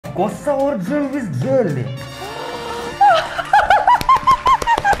Cocoa sour gel with jelly.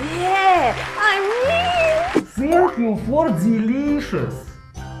 Yeah, I mean. Thank you for delicious.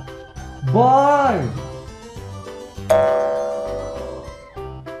 Bye.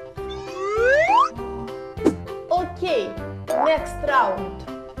 Okay, next round.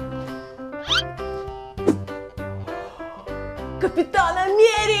 Капитан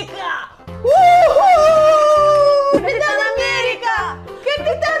Америка! Капитан Америка!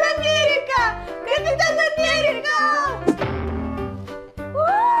 Капитан Америка! Капитан Америка!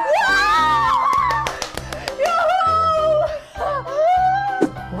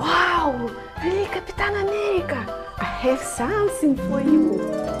 Wow! Really, Капитан Америка? I have something for you.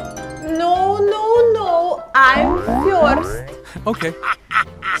 No, no, no! I'm first. Okay.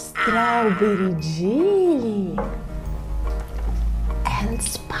 Strawberry jelly and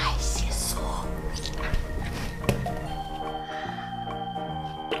spicy sauce.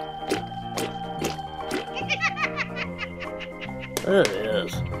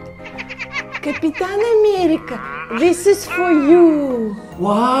 Yes. Капитан Америка, this is for you.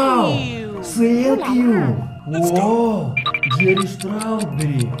 Wow. Thank you. Wow. Jelly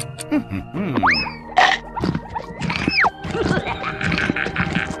strawberry.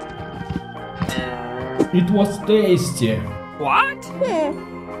 It was tasty. What?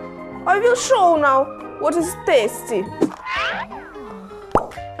 I will show now what is tasty.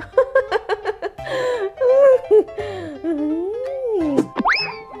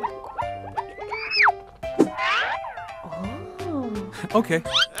 Okay.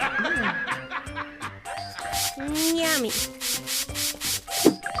 Yummy.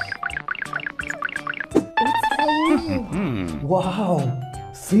 Wow.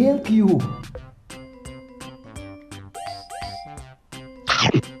 Thank you.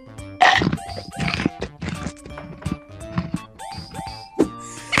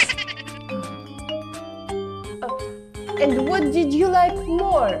 And what did you like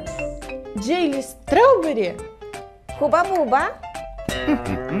more? Jelly strawberry? Huba Buba?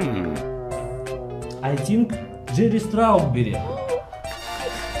 I think jelly strawberry. Yeah!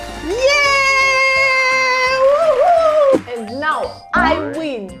 Woohoo! And now I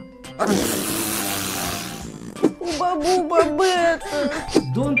win. Huba Buba better.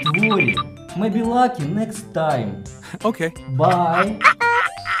 Don't worry. Maybe lucky next time. Okay. Bye.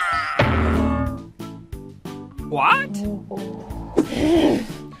 What?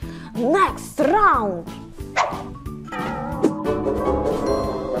 Next round.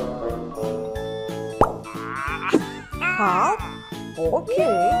 Half?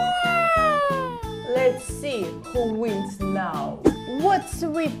 Okay. Let's see who wins now. What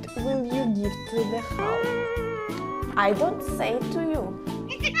sweet will you give to the house? I don't say to you.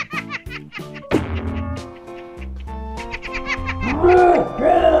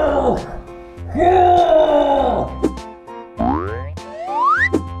 Help! Help!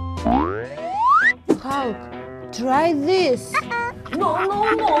 Hulk, try this. No, no,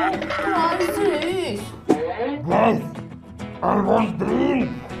 no. Try this. Guys, I want drink.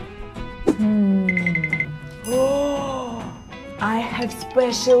 I have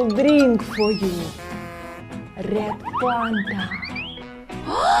special drink for you. Red Panda.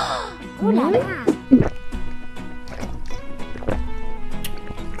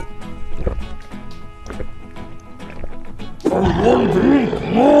 I want drink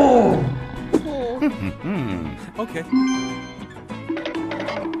more. Okay.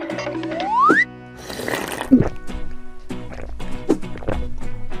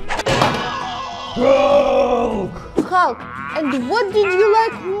 Help! Hulk, and what did you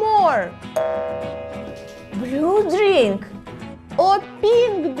like more? Blue drink or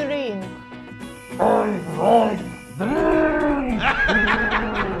pink drink? I like drink.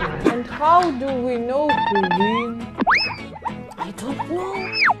 And how do we know who wins? I don't know.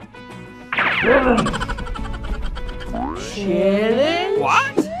 Challenge?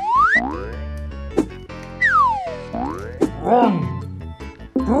 What? 1,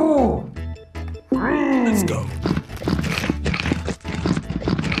 2, 3. Let's go.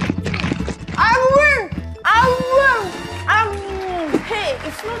 I win! Hey,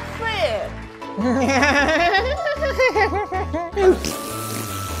 it's not fair.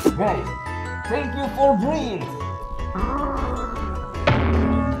 Guys, thank you for drink.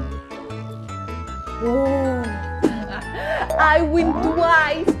 Oh, I win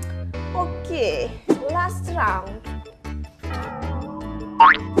twice. Okay, last round.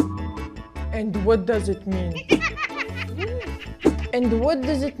 And what does it mean? And what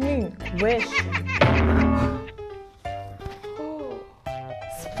does it mean? Question.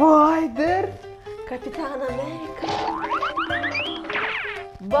 Spider? Captain America?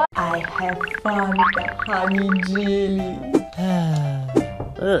 but I have Fanta honey jelly.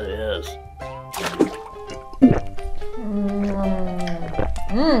 Yes.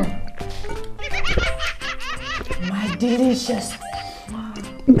 My delicious.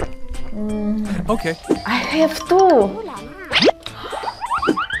 Okay. I have two.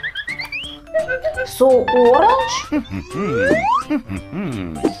 So orange?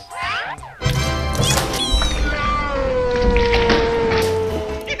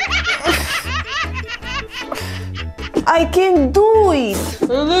 I can do it.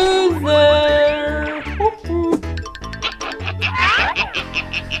 Loser.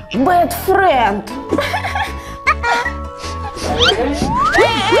 Bad friend.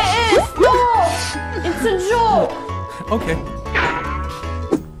 Hey, stop! It's a joke. Okay.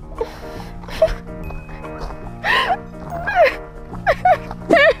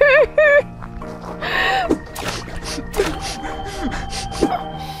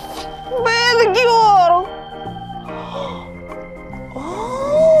 Bad girl. Oh.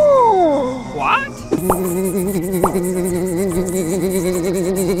 What?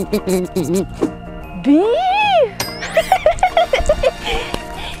 Beef.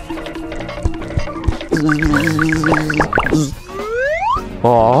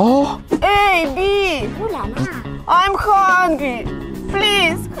 Oh? Hey, B. I'm hungry.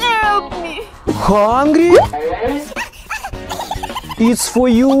 Please help me. Hungry? It's for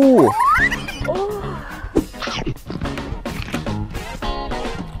you.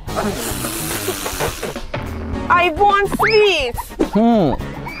 I want sweets.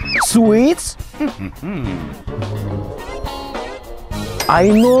 Sweets? I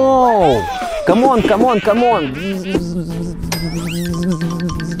know. Come on, come on, come on.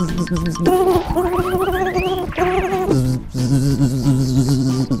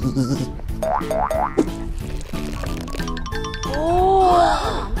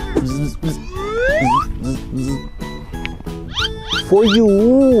 For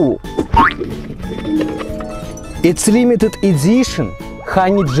you. It's limited edition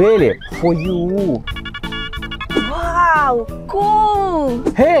honey jelly for you. Wow, cool.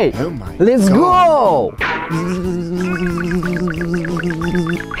 Hey, let's go.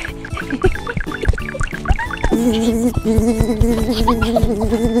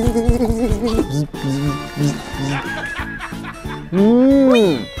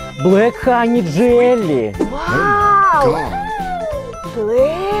 Black honey jelly. Wow.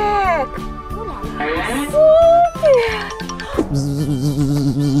 Black. Super.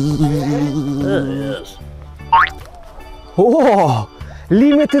 Oh,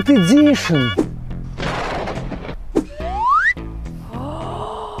 limited edition.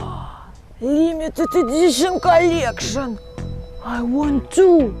 Limited edition collection. I want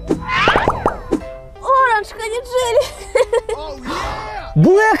two. Orange honey jelly.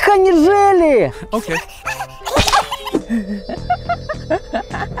 Black honey jelly. Okay.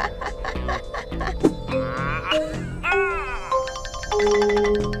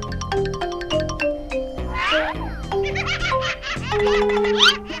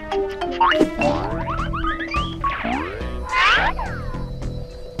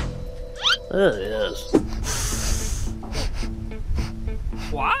 Yes.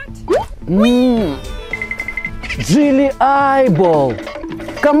 What? Jelly eyeball.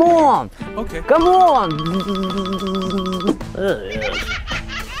 Come on. Okay. Come on. Yes.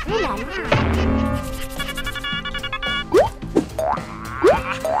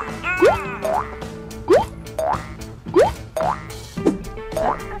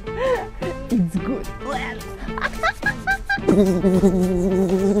 It's good.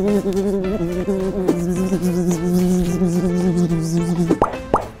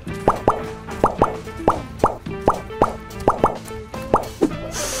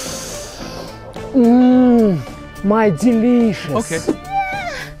 My delicious. Okay.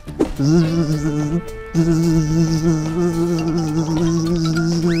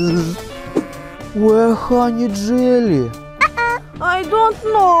 Where honey jelly? I don't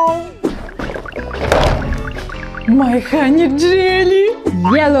know. My honey jelly.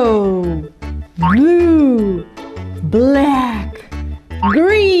 Yellow, blue, black,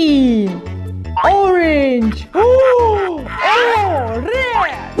 green, orange. Oh, red.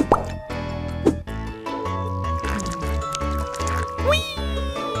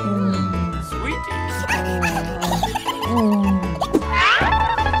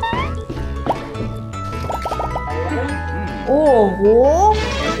 Ого!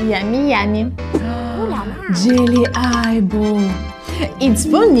 Yummy, yummy. Jelly eyeball. It's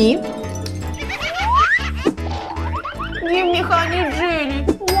for me. Give me honey jelly.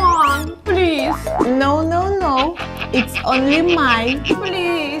 One, please. No, no, no. It's only mine.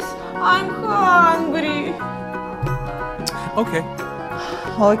 Please. I'm hungry. Okay.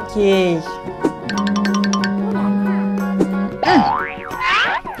 Okay.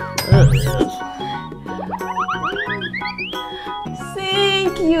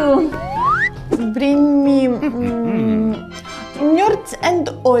 Thank you. Bring me nuts and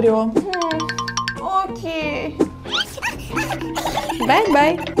Oreo. Okay. Bye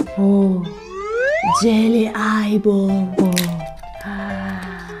bye. Oh, jelly eyeball.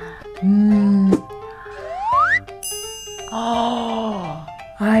 Oh,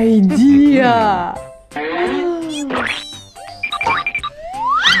 idea.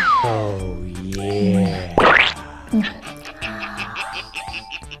 Oh yeah.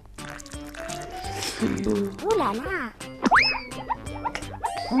 Ooh la la.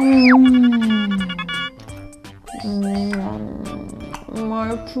 My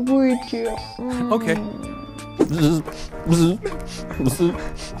sweetie. Okay.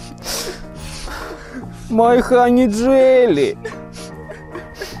 My honey jelly.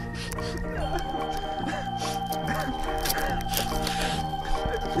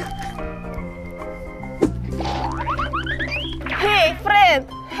 Hey friend,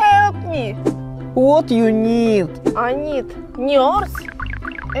 help me. What you need? I need nuts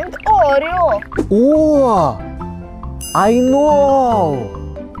and Oreo. Oh, I know.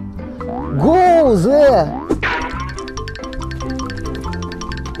 Go there.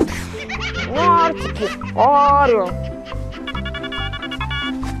 Нартики, Oreo.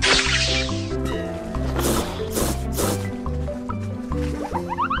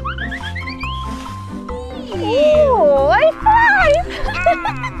 Ooh, high five!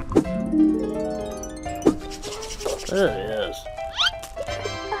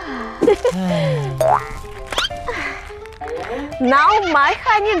 Now my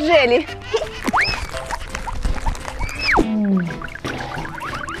honey jelly.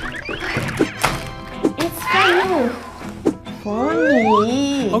 It's for you. For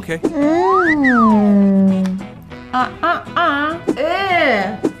me. Okay.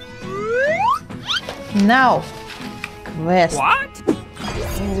 Now, quest. What?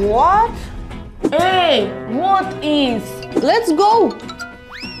 What? Hey, what is? Let's go.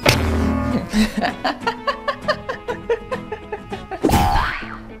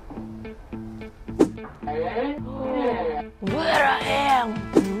 Where I am?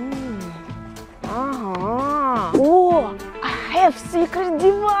 Oh, I have secret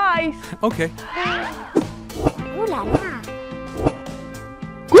device. Okay. Ooh la la.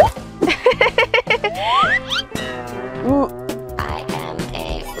 I am a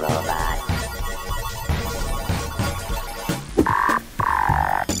robot.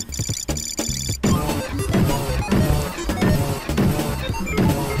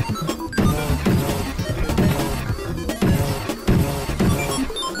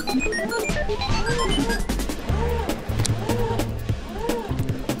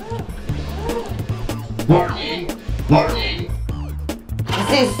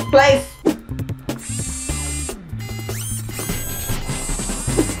 This place.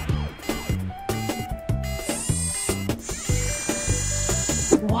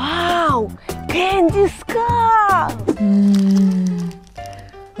 Wow, candy skull.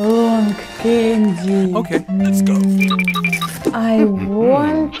 Long candy. Okay. Let's go. I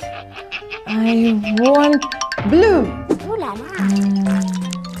want blue. Ooh la la.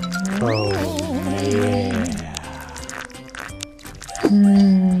 Oh yeah.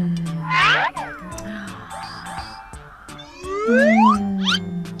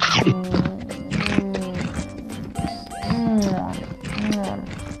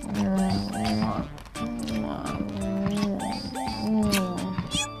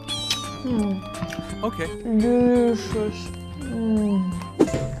 Okay. Delicious.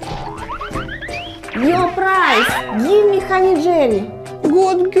 Your prize. Give me honey jelly.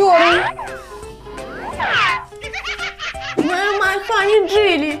 Good girl. Where my honey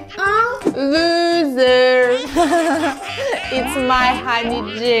jelly? Huh? Loser. It's my honey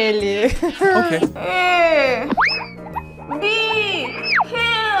jelly. Okay. Hey. B.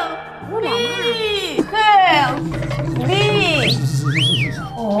 Help. B. Help. B.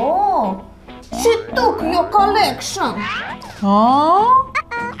 Oh. She took your collection. Huh?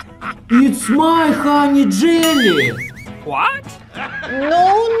 It's my honey jelly. What?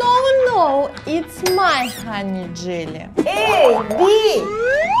 No. It's my honey jelly. Hey, B.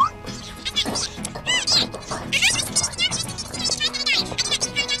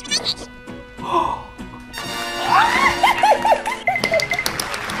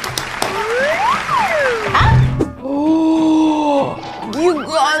 Oh,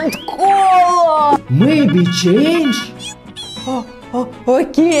 gigant cola. Maybe change?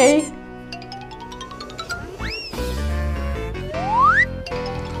 Okay.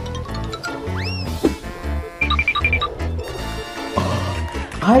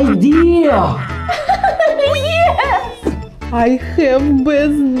 Idea! Yes! I have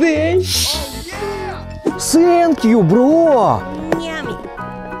birthday. Thank you, bro!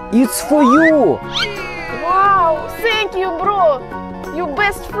 It's for you! Wow, thank you, bro. You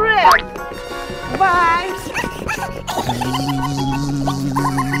best friend. Bye.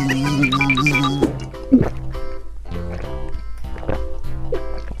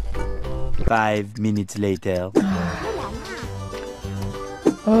 Five minutes later.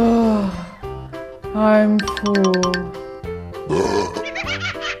 Oh, I'm full.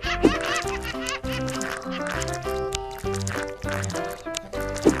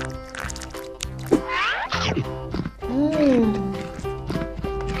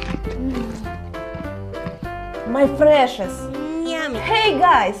 My precious. Hey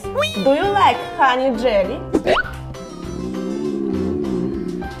guys, do you like honey jelly?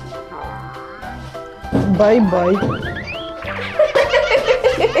 Bye bye.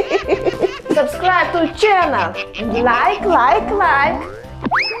 Subscribe to channel. Like. Bye bye.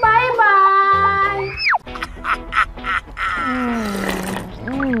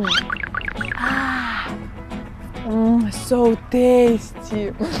 So tasty.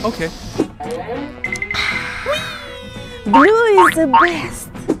 Okay. Blue is the best.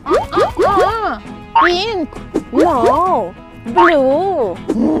 Pink. No, blue.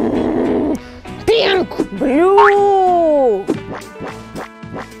 Pink. Blue.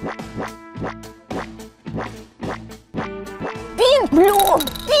 Pink, blue.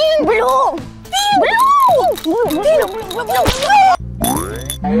 Pink, blue. Pink, blue.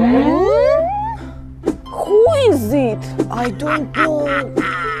 Who is it? I don't know.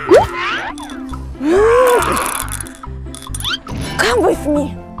 Come with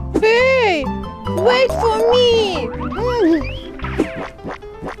me. Hey, wait for me.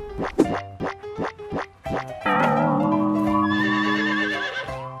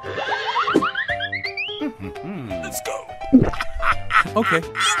 Let's go. Okay.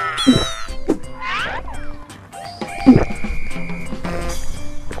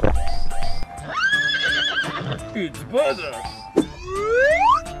 It's butter.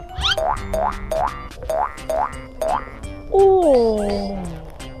 Oh,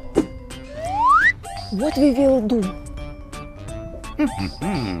 what we will do?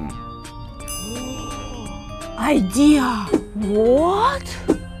 Idea. What?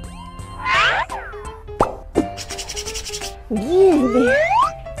 Give me.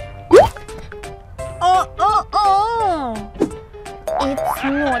 Oh. It's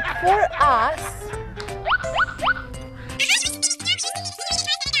not for us.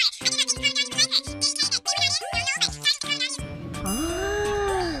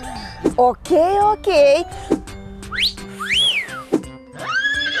 Okay.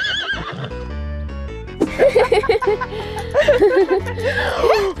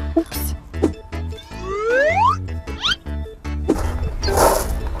 Oops.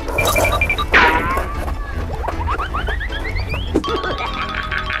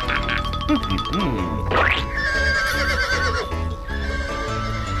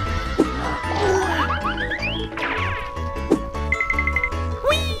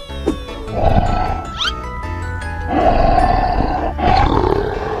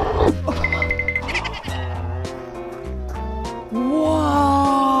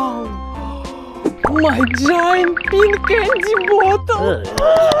 Wow! My giant pink candy bottle!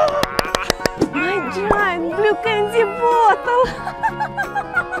 My giant blue candy bottle!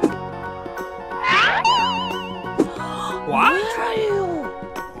 What? Where are you?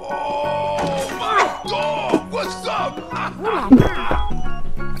 Oh my God! What's up?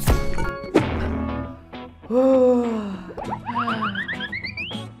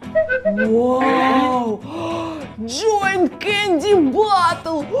 Wow! Giant candy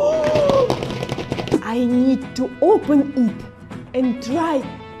bottle! I need to open it and try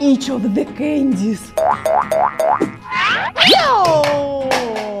each of the candies. Oh!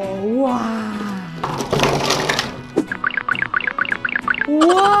 Wow!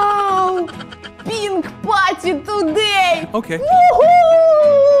 Wow! Pink party today! Okay. Woohoo!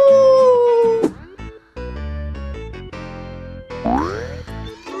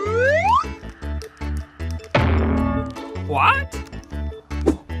 What?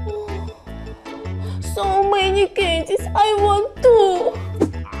 So many candies, I want two.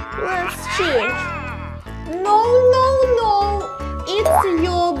 Let's change. No. It's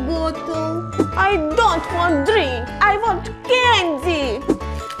your bottle. I don't want drink. I want candy.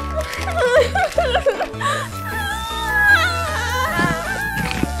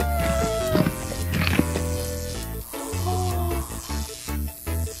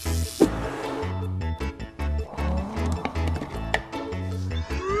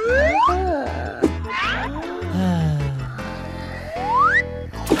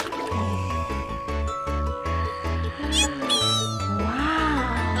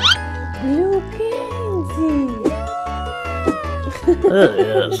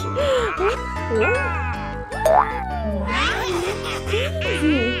 Yes.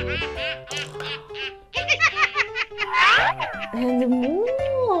 And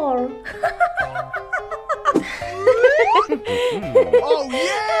more. Oh,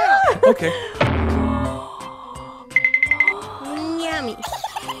 yeah! Okay. Yummy.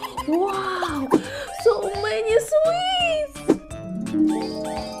 Wow, so many sweets.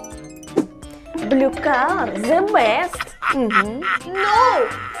 Blue color, the best. No,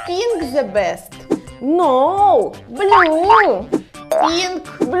 pink the best. No, blue. Pink,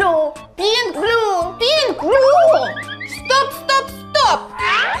 blue, pink, blue, pink, blue. Stop, stop, stop.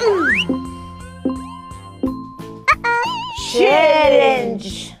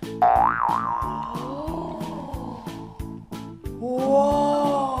 Challenge.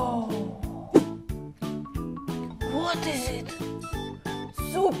 Wow. What is it?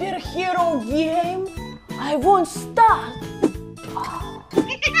 Superhero game? I won't start.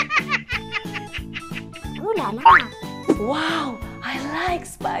 Ooh la la. Wow, I like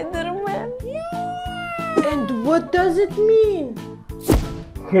Spider-Man. And what does it mean?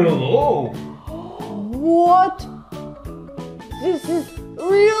 Hello. What? This is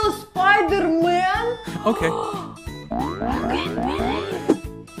real Spider-Man? Okay.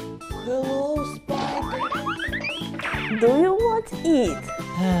 Hello, Spider. Do you want to eat?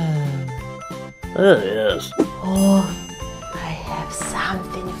 Yes. Oh, I have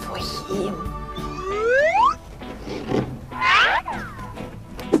something for him.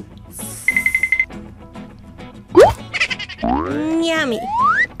 Yummy.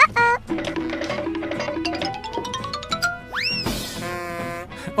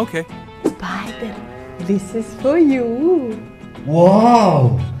 Okay. Spider, this is for you.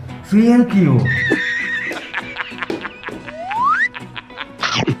 Wow. Thank you.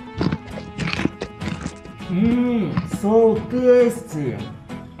 So tasty.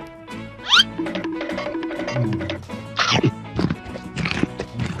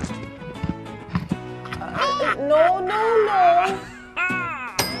 No, no, no.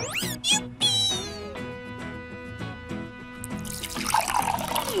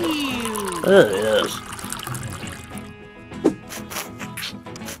 Yes.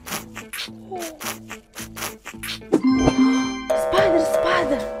 Spider,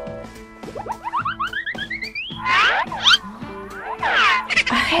 Spider.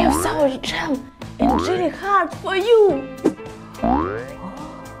 I have sour jam and jelly heart for you.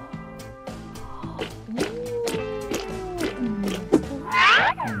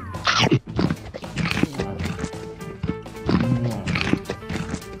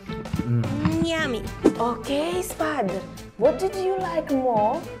 Yummy. Okay, Spider, what did you like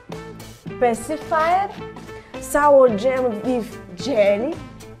more? Pacifier? Sour jam with jelly?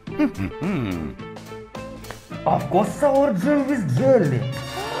 Of course, sour jam with jelly.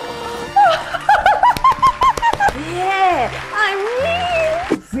 Yeah, I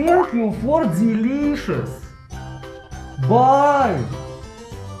mean. Thank you for delicious. Bye.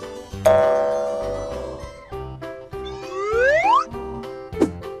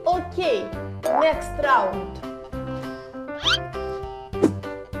 Okay, next round.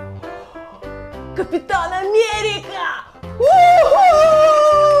 Капитан Америка!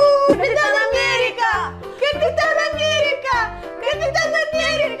 Капитан Америка! Капитан Америка! Капитан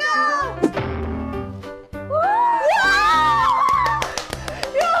Америка!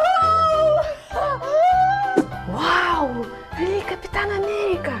 Wow! Really, Captain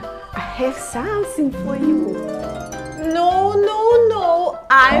America? I have something for you. No, no, no.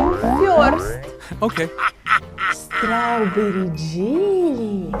 I'm first. Okay. Strawberry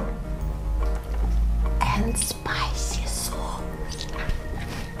jelly and spicy sauce.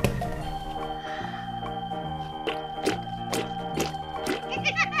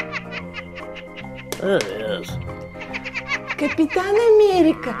 Yes. Captain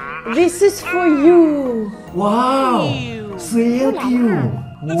America, this is for you. Wow. Thank you.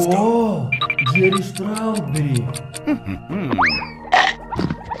 Wow. Jelly strawberry.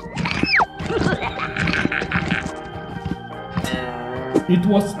 It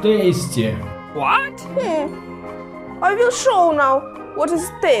was tasty. What? I will show now what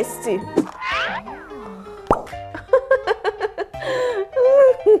is tasty.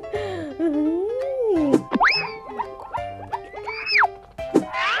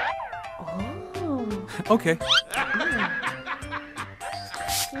 Okay.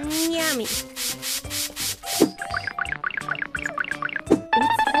 Yummy.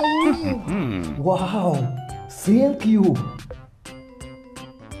 Wow. Thank you.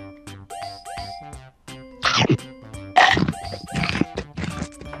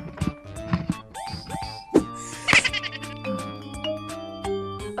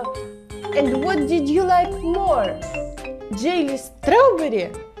 And what did you like more? Jelly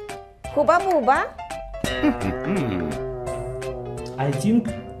strawberry? Huba Buba. I think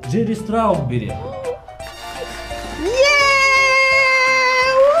Jerry Strawberry. Yeah!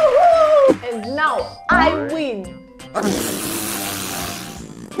 Woohoo! And now I win.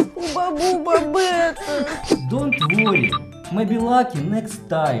 Huba Buba better. Don't worry, maybe lucky next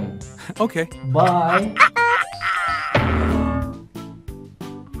time. Okay. Bye.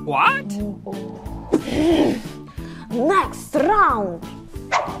 What? Next round.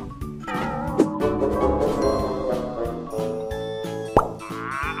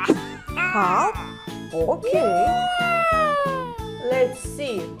 Hulk. Okay. Let's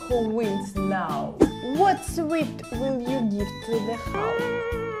see who wins now. What sweet will you give to the Hulk?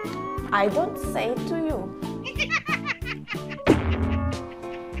 I don't say to you.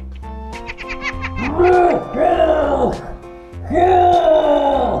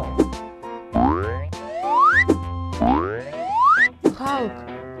 Hulk,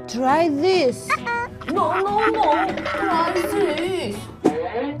 try this. No. Try this.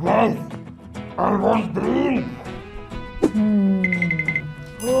 Guys, I want drink.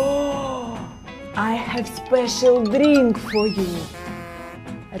 I have special drink for you.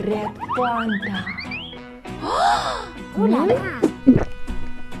 Red Panda.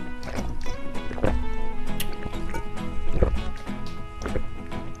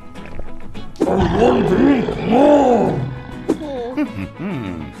 I want drink more.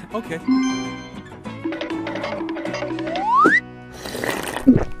 Okay.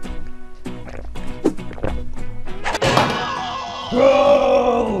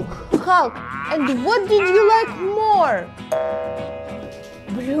 Hulk, and what did you like more?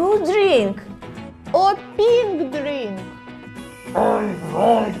 Blue drink. Or pink drink? I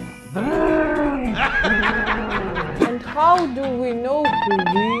want drink. And how do we know who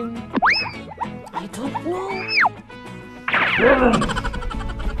wins? I don't know.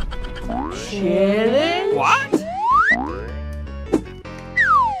 Challenge? What?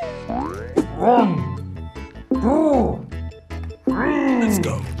 1, 2, 3. Let's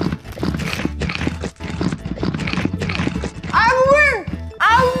go.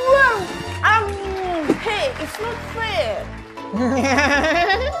 Hey, it's not fair.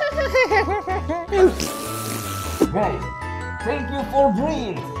 Guys, thank you for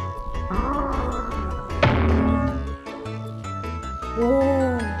drink.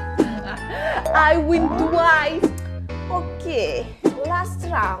 I win twice. Okay, last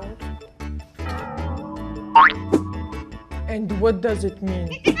round. And what does it mean?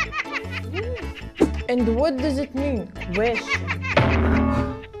 And what does it mean? Question.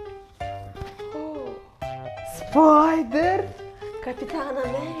 Spider? Captain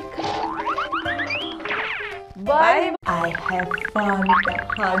America. Bye. I have fun with the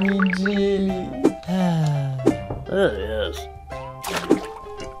honey jelly. Oh, yes.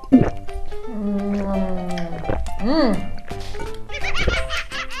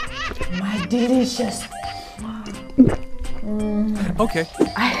 My delicious. Okay.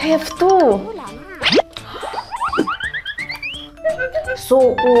 I have two.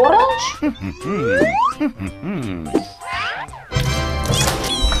 So orange?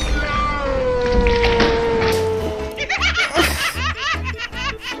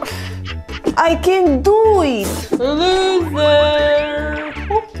 I can do it. Loser.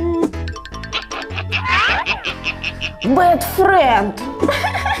 Bad friend.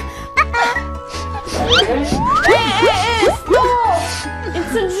 Hey, stop!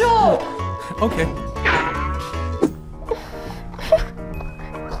 It's a joke. Okay.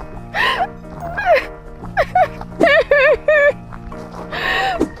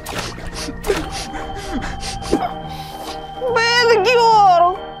 Bad girl.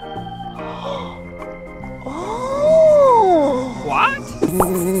 What?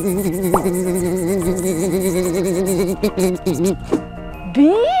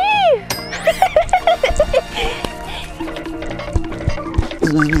 Beef?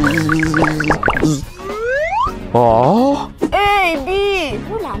 Oh, Hey, Bee!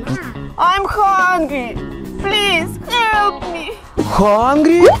 I'm hungry. Please help me.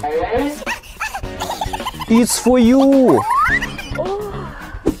 hungry? It's for you.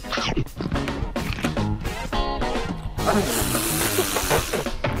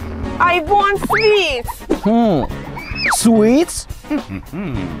 I want sweets. Sweets?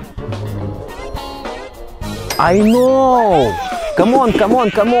 I know. Come on, come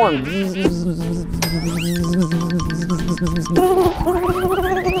on, come on.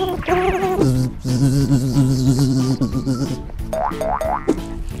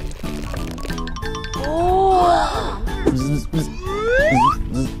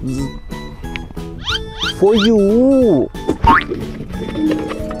 for you.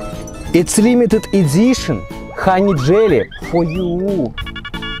 It's limited edition honey jelly for you.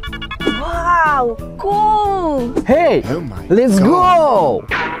 Wow, cool! Hey, let's go!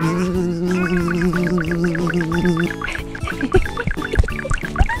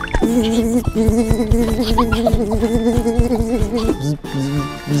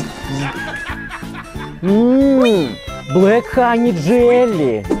 Black honey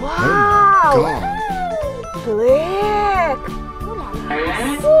jelly. Wow! Black!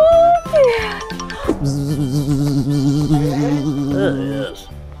 Yes.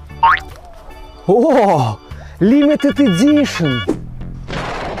 Oh, limited edition.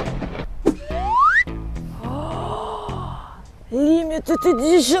 Limited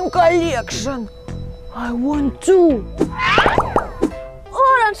edition collection. I want two.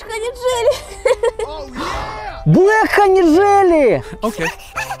 Orange honey jelly. Black honey jelly. Okay.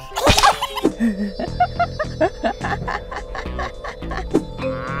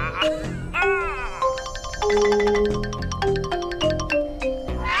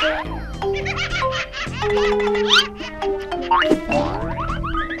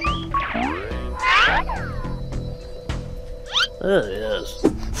 Yes.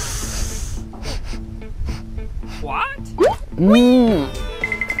 What?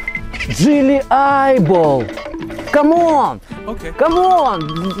 Jelly eyeball. Come on, Okay. come on.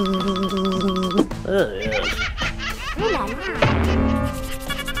 Yes.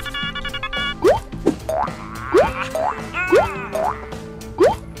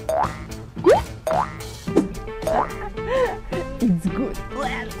 It's good.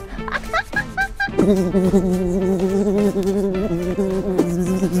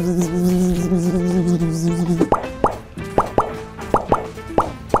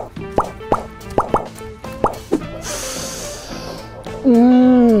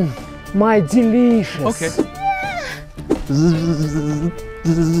 My delicious. Okay.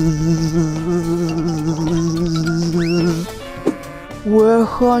 Where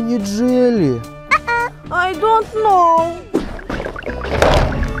honey jelly? I don't know.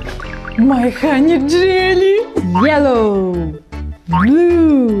 My honey jelly. Yellow,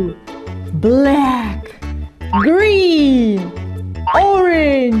 blue, black, green,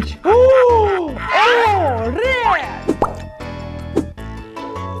 orange. Oh, red.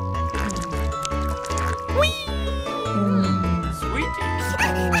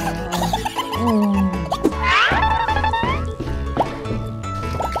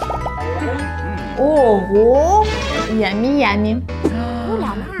 Ого! Yummy, yummy.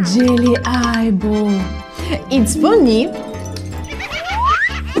 Jelly eyeball. It's for me.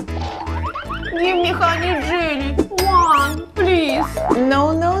 Give me honey jelly. One, please.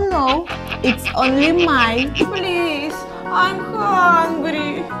 No, no, no. It's only mine. Please. I'm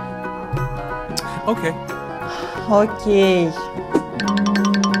hungry. Okay. Okay.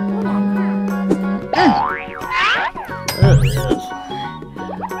 Yes.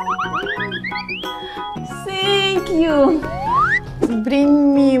 Thank you.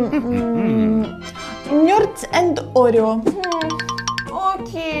 Bring me nuts and Oreo.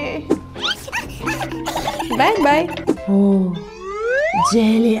 Okay. Bye bye. Oh,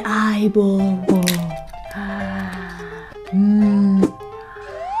 jelly eyeball.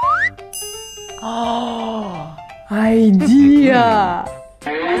 Oh, idea.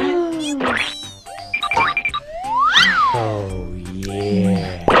 Oh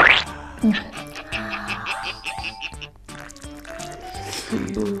yeah.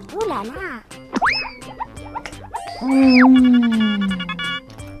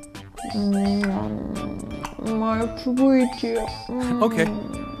 My sweetie. Okay.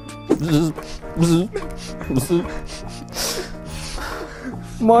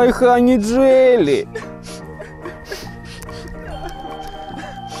 My honey jelly.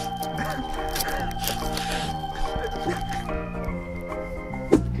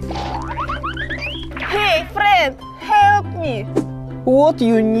 Hey, friend, help me. What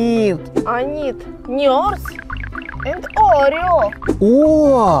you need? I need nuts and Oreo.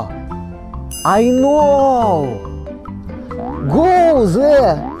 Oh, I know. Go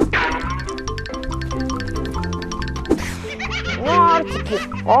there. Нартики,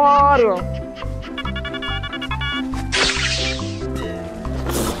 Oreo.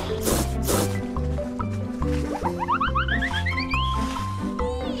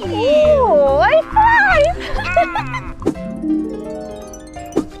 Ooh, high five!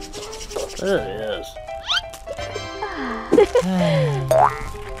 Yes.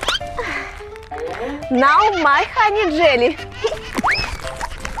 Now my honey jelly.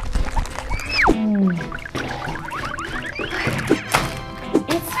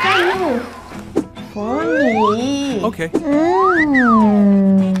 It's for you. for me. Okay.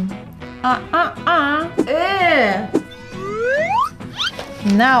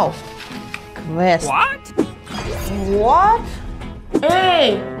 Now, quest. What? What?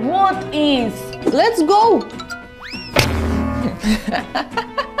 Hey, what is? Let's go.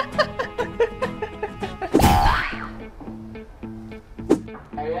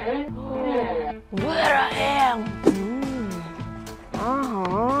 Where I am?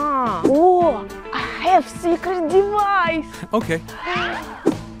 Oh, I have secret device. Okay.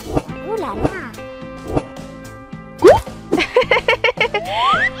 Ooh la la.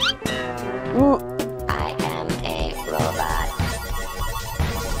 I am a robot.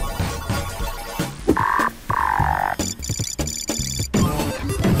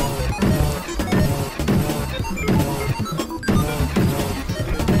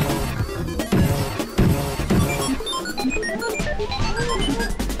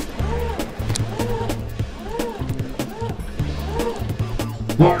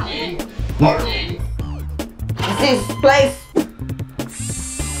 This place.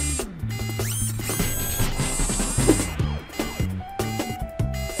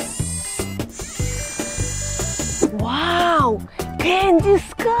 Wow, candy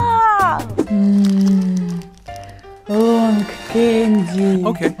skull. Long candy.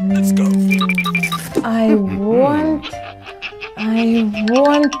 Okay, let's go. I want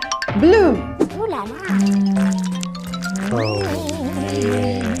blue. Ooh la la.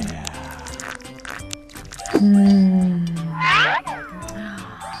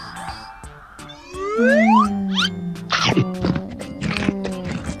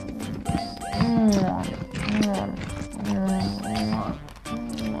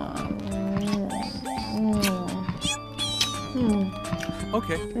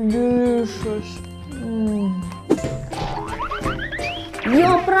 Okay. Delicious.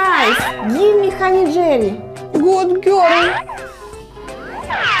 Your prize. Give me honey jelly. Good girl.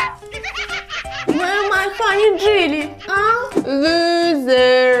 Where my honey jelly?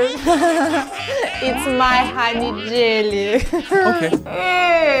 Loser. It's my honey jelly. Okay.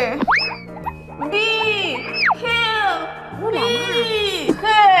 Hey. B. Help. B.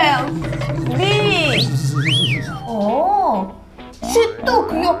 Help. B. Oh. She took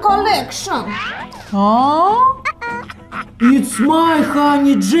your collection. Huh? It's my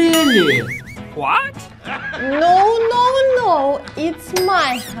honey jelly. What? No. It's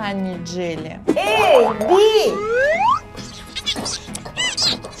my honey jelly. Hey, B.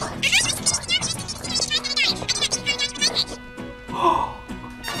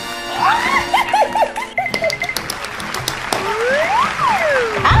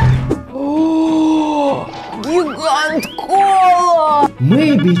 Oh, you got cola.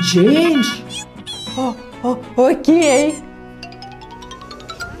 Maybe change? Okay.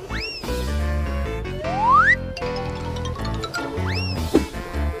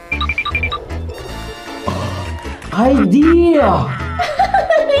 Idea!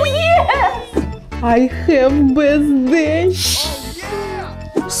 Yes! I have birthday.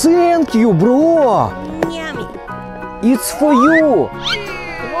 Thank you, bro. It's for you.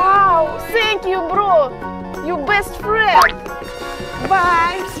 Wow, thank you, bro. You best friend.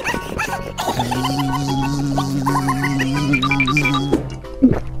 Bye.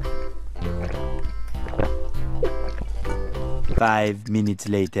 Five minutes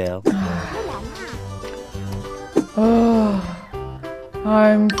later. Oh,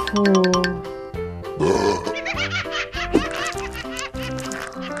 I'm full.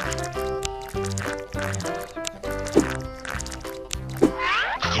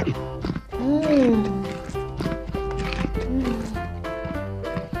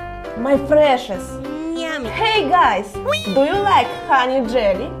 My precious. Hey guys, do you like honey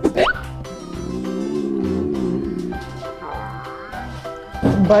jelly?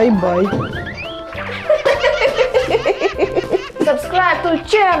 Bye-bye. Subscribe to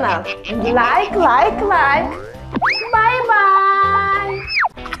channel. Like. Bye-bye.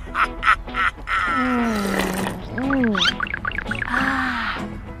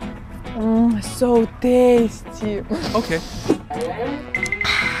 So tasty. Okay.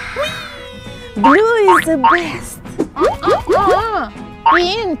 Blue is the best.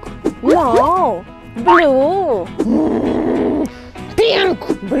 Pink. No. Blue. Pink.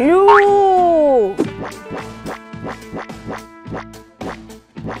 Blue.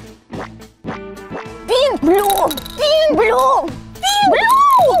 Pink. Blue. Pink. Blue. Pink. Blue.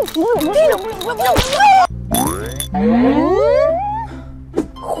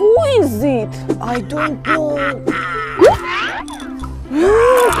 Who is it? I don't know.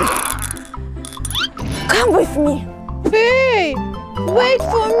 Come with me. Hey, wait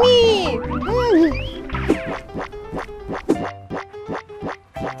for me.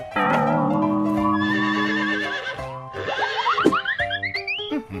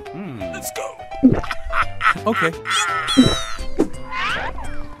 Okay.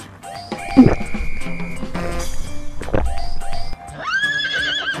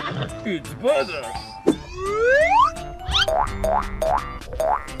 It's better.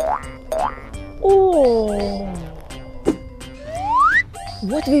 Oh,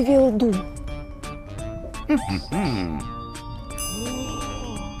 what we will do?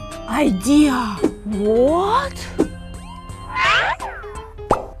 Idea! What?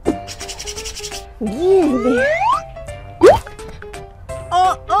 Give me.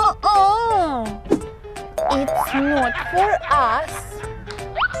 Oh! It's not for us.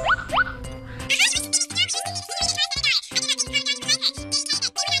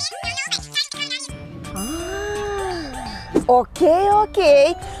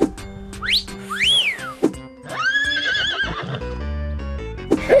 Okay.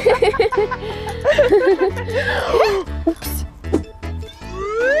 Oops.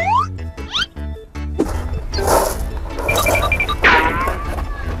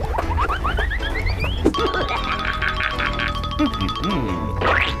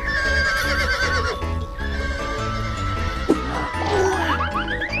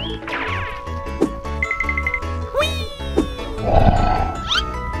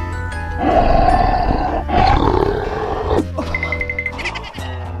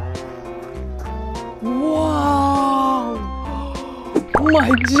 Wow! My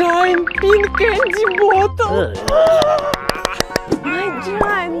giant pink candy bottle! My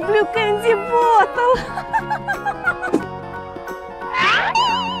giant blue candy bottle!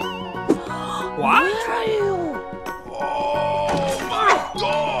 What? Oh my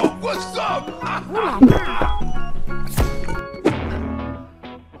God! What's up?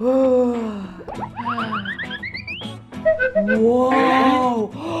 Wow!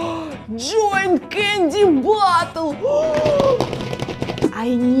 Giant candy bottle!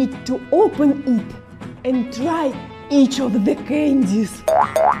 I need to open it and try each of the candies.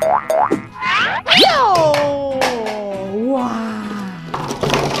 Oh, wow!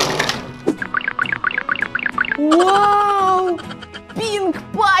 Wow! Pink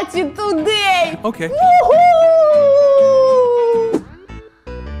party today! Okay. Woohoo!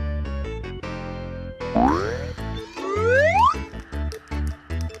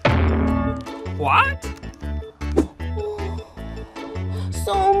 What?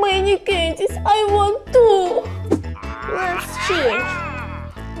 So many candies, I want two. Let's change.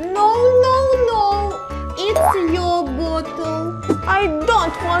 No. It's your bottle. I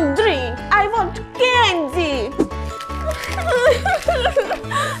don't want drink. I want candy.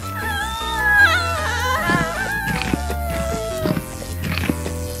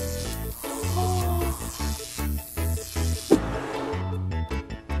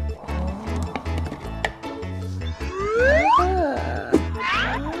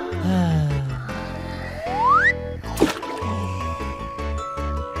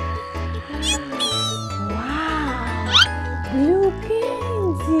 Blue candy.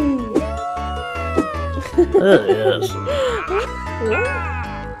 Yes.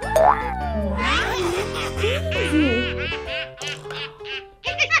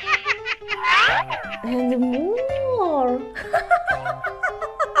 And more.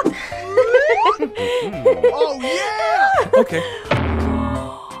 Oh yeah! Okay.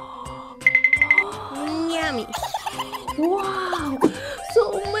 Yummy. Wow, so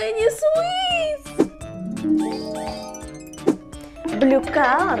many sweets. Blue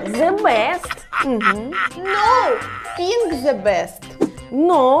color, the best. No, pink the best.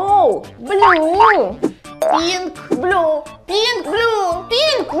 No, blue. Pink, blue, pink, blue,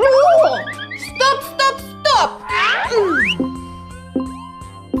 pink, blue. Stop.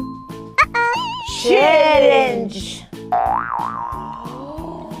 Challenge.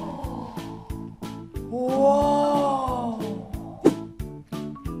 Wow.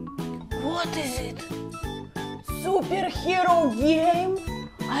 What is it? Superhero game?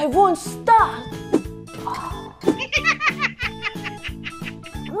 I won't start.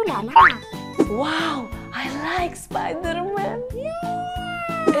 Ooh la la. Wow, I like Spider-Man.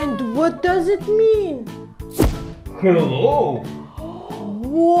 And what does it mean? Hello.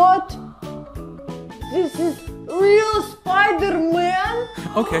 What? This is real Spider-Man?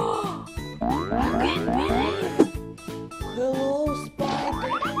 Okay. Hello,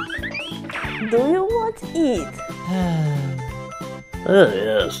 Spider. Do you want it?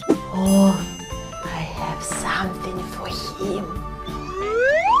 Yes. Oh, I have something for him.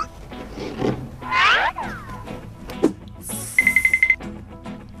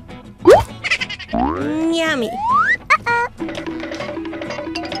 Yummy.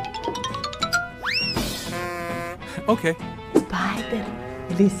 Okay. Spider,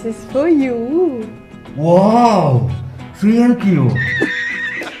 this is for you. Wow! Thank you!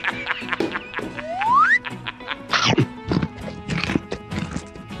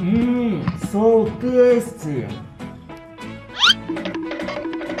 So tasty!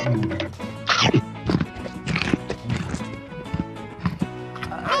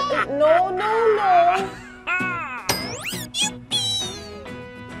 No, no, no.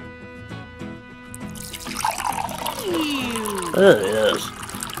 Yes.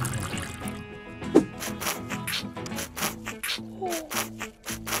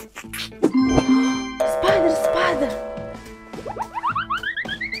 Spider, spider.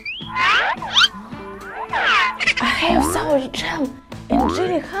 I have sour jam and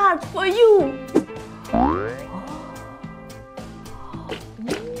jelly heart for you.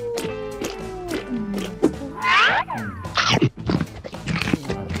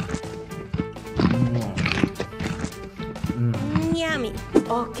 Yummy.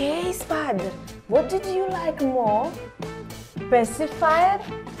 Okay, spider. What did you like more? Pacifier?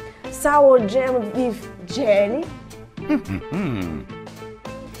 Sour jam with jelly?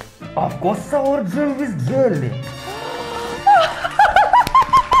 Of course, sour jam with jelly!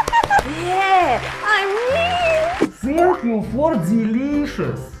 Yeah, I mean. Thank you for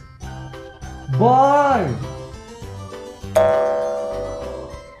delicious! Bye!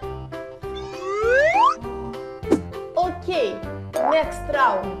 Okay, next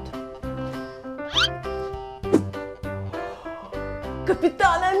round.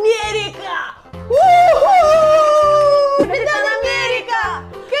 Капитан Америка! Капитан Америка!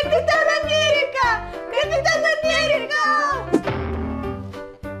 Капитан Америка! Капитан Америка!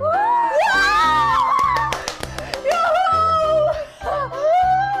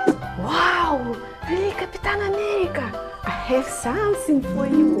 Wow! Really, Капитан Америка? I have something for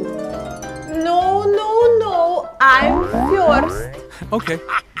you. No, no, no! I'm first. Okay.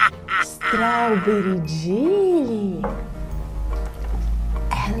 Strawberry jelly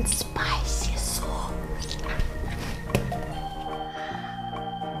and spicy sauce.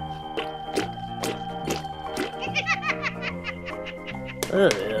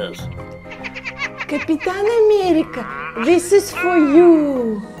 Yes. Капитан Америка, this is for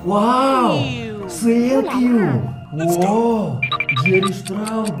you. Wow! Thank you! Wow! Jelly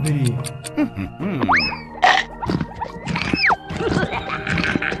strawberry!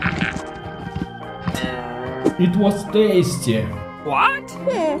 It was tasty. What?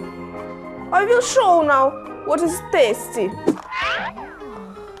 I will show now what is tasty.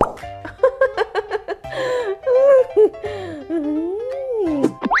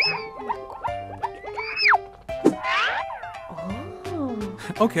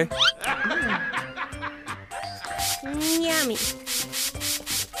 Okay. Yummy.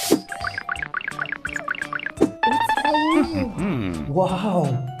 Wow!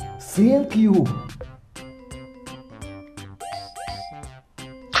 Thank you!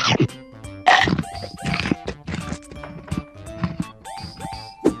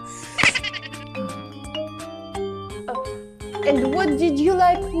 And what did you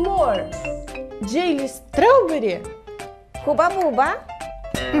like more? Jelly strawberry? Huba Buba?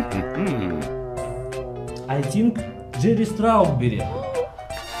 I think jelly strawberry. Yeah!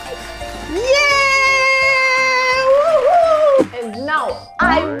 Woohoo! And now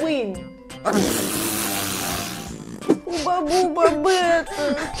I win. Huba Buba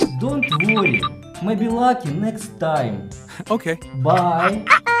better. Don't worry, maybe lucky next time. Okay. Bye!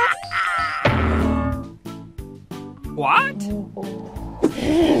 What?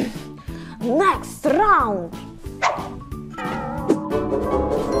 Next round.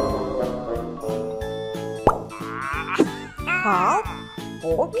 Half?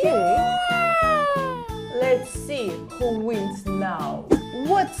 Okay. Let's see who wins now.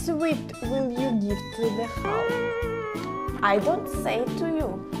 What sweet will you give to the house? I don't say to you.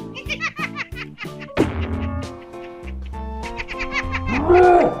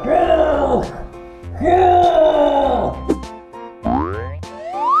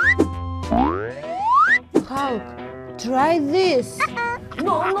 Hulk, try this.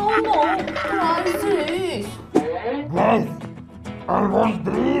 No, no, no. Try this. Guys, I want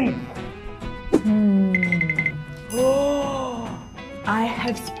drink. I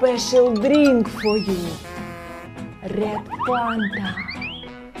have special drink for you. Red Panda.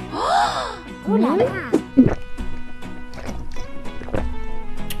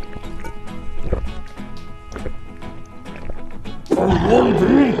 I want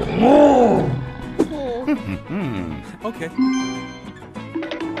drink more. Okay.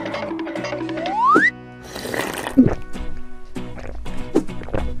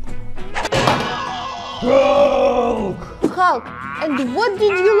 Help! Hulk, and what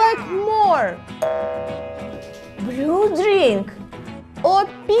did you like more? Blue drink or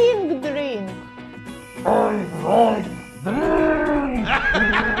pink drink? I want drink.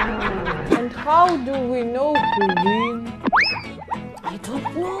 And how do we know who wins? I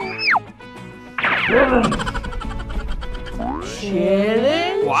don't know.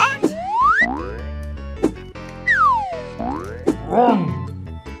 Challenge? What? 1,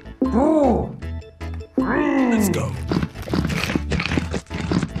 2, 3. Let's go.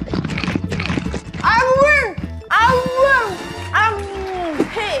 I win!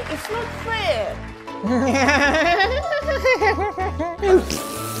 Hey, it's not fair.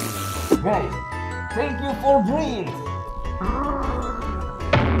 Guys, thank you for drinks.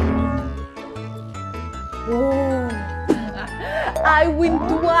 Oh, I win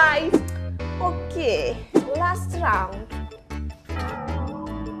twice. Okay, last round.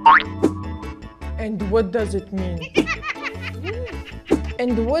 And what does it mean?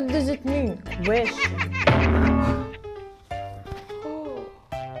 And what does it mean? Question. Oh.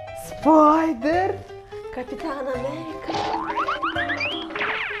 Spider? Captain America?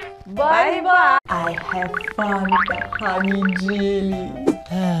 Bye bye. I have fun, honey jelly.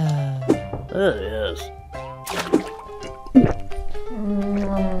 Yes.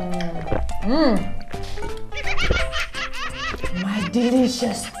 My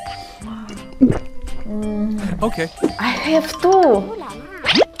delicious. Okay. I have two.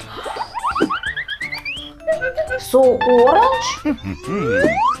 So orange?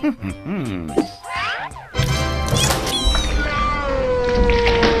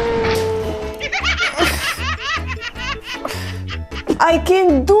 I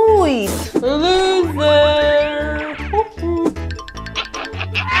can do it. Loser.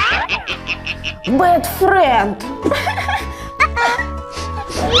 Bad friend.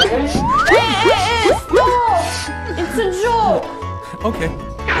 Hey, stop! It's a joke. Okay.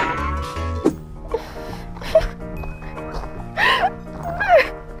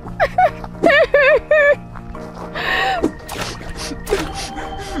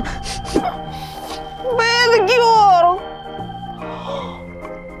 Bad girl.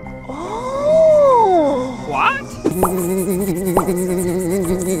 Oh. What?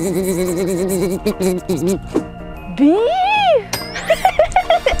 Beef.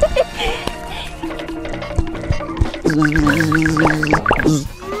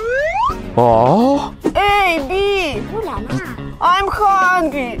 Oh, Hey, B. I'm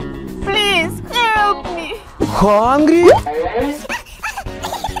hungry. Please help me. hungry?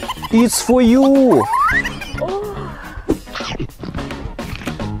 It's for you.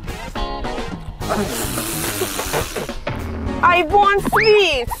 I want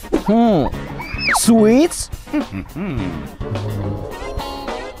sweets. Sweets?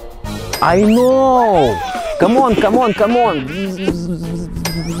 I know. Come on, come on, come on.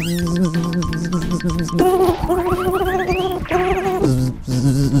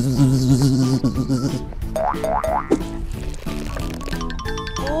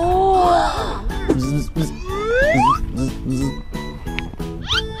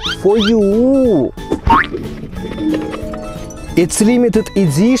 For you. It's limited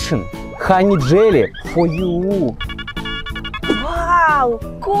edition. Honey jelly for you. Wow,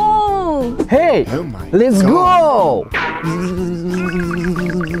 cool. Hey, let's go.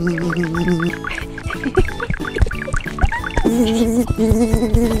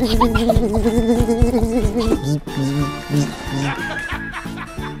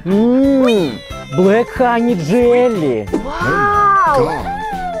 Black honey jelly. Wow.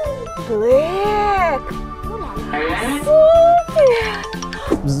 Black. Super.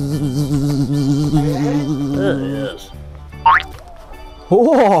 Yes.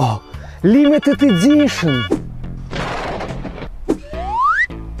 Oh, limited edition.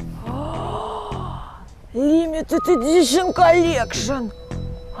 Limited edition collection.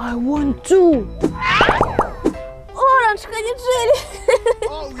 I want two. Orange honey jelly.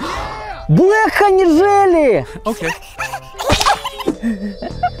 Black honey jelly. Okay.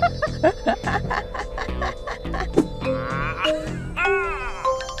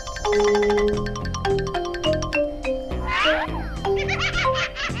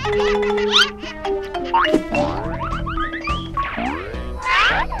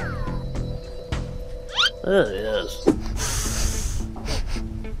 Yes.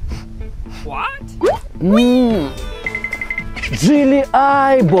 What? Jelly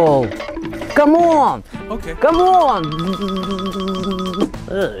eyeball. Come on, Okay. come on.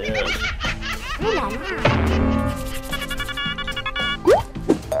 Yes.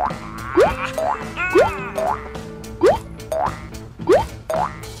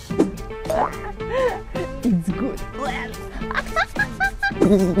 It's good.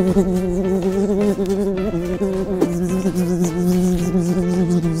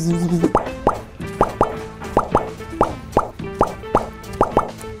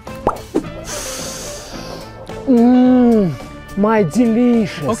 My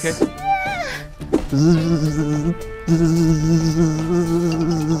delicious. Okay.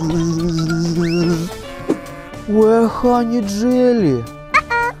 Where honey jelly?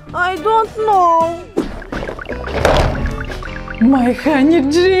 I don't know. My honey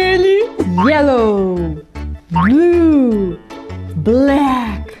jelly. Yellow, blue,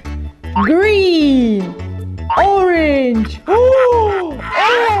 black, green, orange. Oh,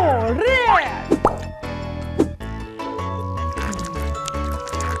 red.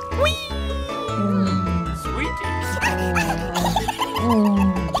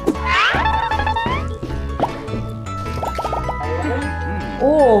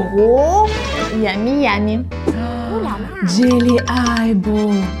 Ого! Yummy, yummy. Jelly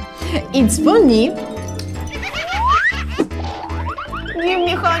eyeball. It's for me. Give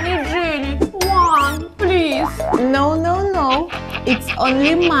me honey jelly. One, please. No, no, no. It's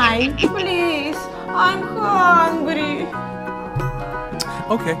only mine. Please. I'm hungry.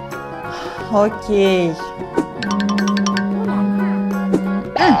 Okay. Okay.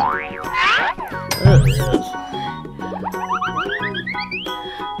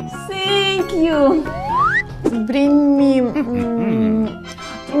 Thank you. Bring me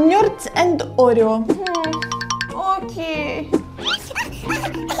nuts and Oreo. Okay.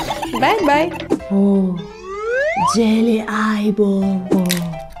 Bye bye. Oh, jelly eyeball.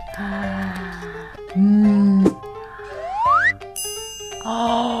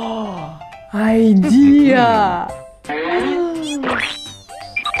 Oh, idea.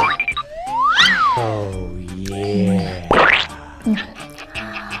 Oh yeah.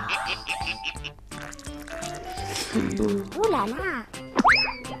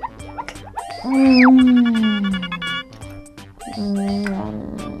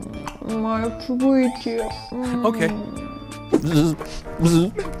 My sweetie. Okay.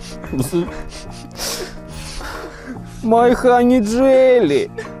 My honey jelly.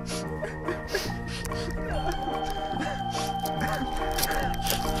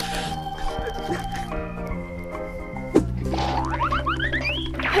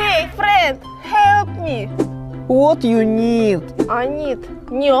 Hey, friend, help me. What you need? I need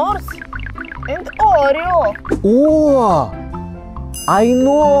nurse and Oreo. Oh, I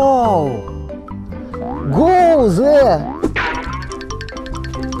know. Go there.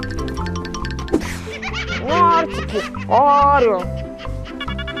 Нартики, Орeo.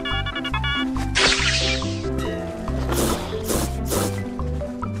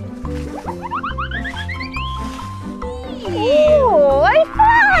 Ooh, high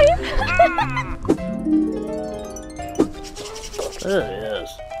five! Yes.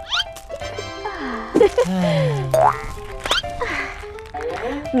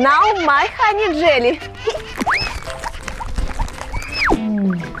 Now my honey jelly.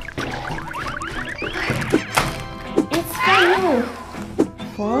 It's for you.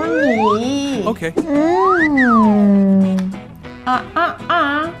 For me. Okay.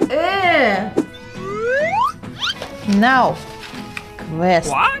 Now, quest.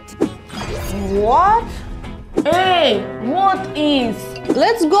 What? What? Hey, what is?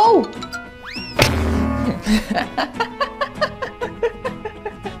 Let's go.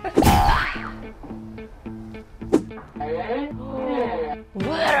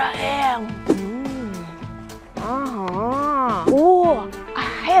 Where I am? Oh, I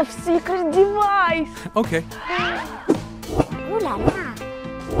have secret device. Okay.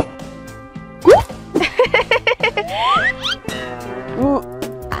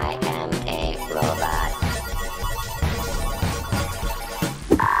 I am a robot.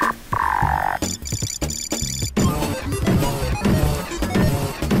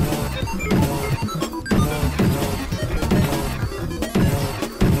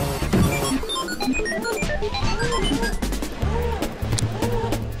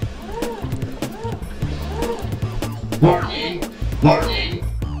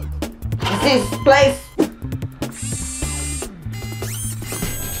 This place.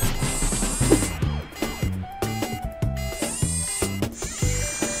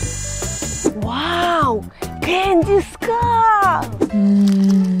 Wow, candy skull.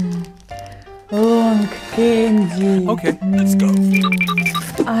 Long candy. Okay. Let's go.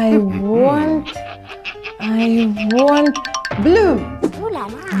 I want blue.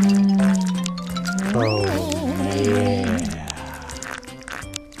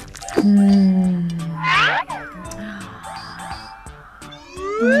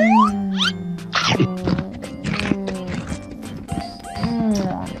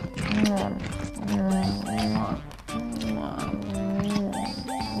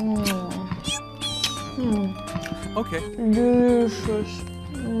 Okay. Delicious.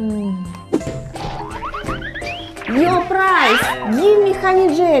 Your prize. Give me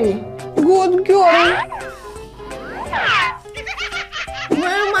honey jelly. Good girl.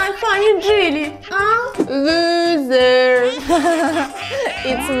 Where my honey jelly? Huh? Loser.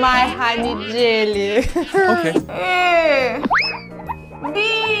 It's my honey jelly. Okay. Hey. B.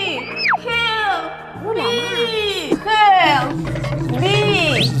 Help. B. Help. B.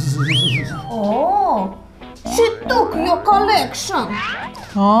 Oh. She took your collection.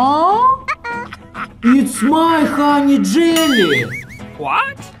 Huh? It's my honey jelly.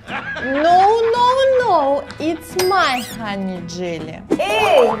 What? No. It's my honey jelly.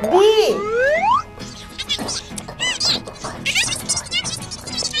 Hey, B.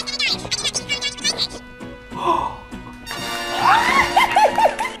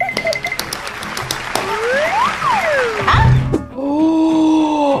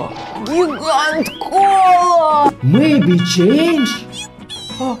 Oh, gigant cola. Maybe change?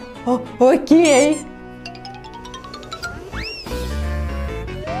 Okay.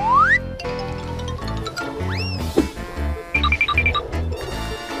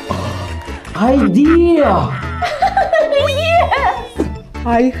 Idea!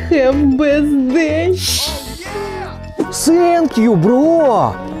 I have birthday. Thank you,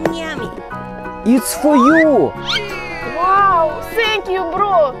 bro. It's for you. Wow, thank you,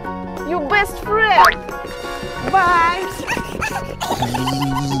 bro. You best friend. Bye.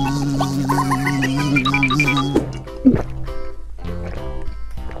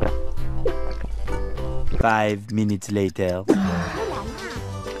 Five minutes later.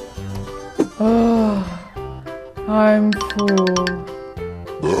 Oh, I'm full.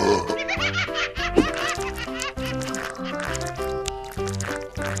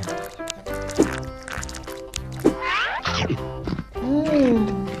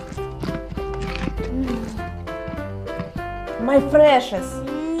 My precious.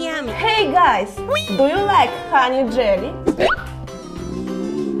 Hey guys, do you like honey jelly?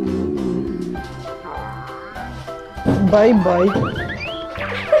 Bye.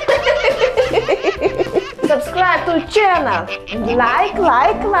 Subscribe to channel. Like.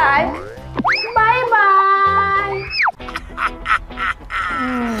 Bye bye.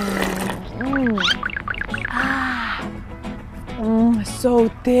 So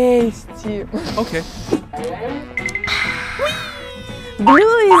tasty. Okay.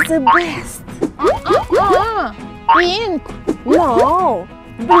 Blue is the best. Pink. No,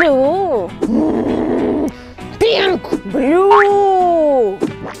 blue. Pink. Blue.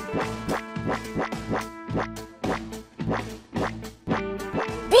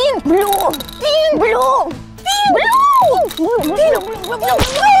 Pink. Blue. Pink. Blue.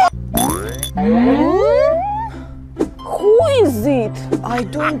 Who is it? I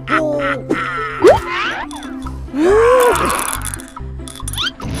don't know.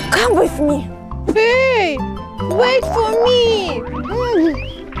 Come with me. Hey, wait for me.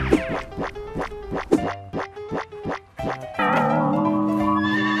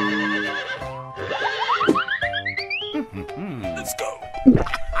 Let's go.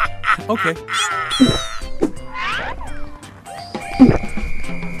 Okay.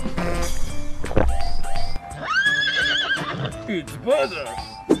 It's better.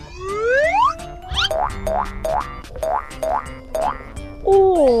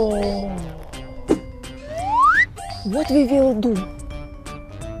 Oh. What we will do?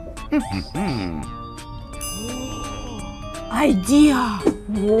 Idea.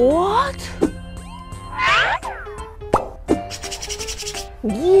 What?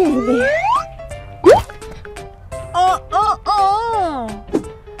 Give me.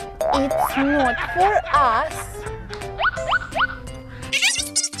 It's not for us.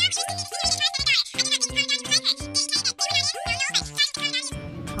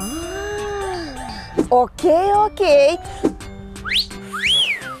 Okay.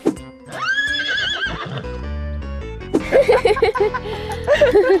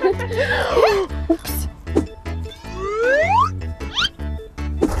 Oops.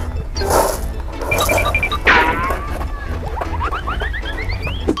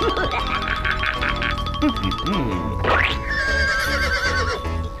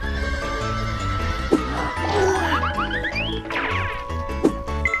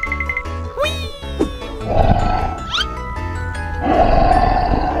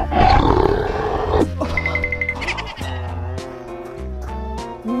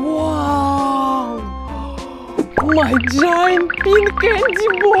 Wow! My giant pink candy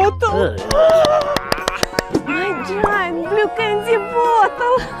bottle! My giant blue candy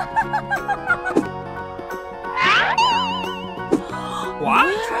bottle. What?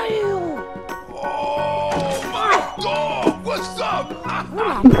 Where are you? Oh my God! What's up?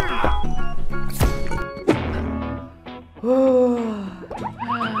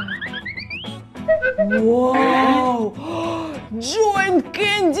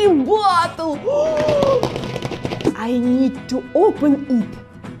 open it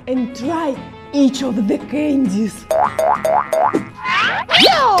and try each of the candies.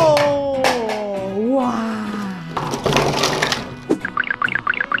 Oh, wow!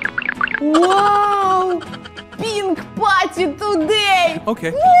 Wow! Pink party today!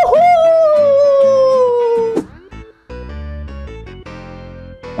 Okay. Woohoo!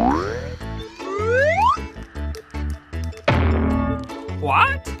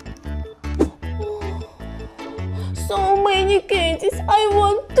 What? So many candies, I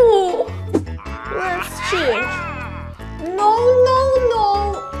want two. Let's change. No,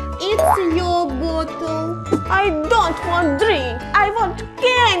 it's your bottle. I don't want drink, I want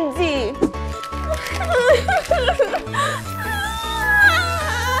candy.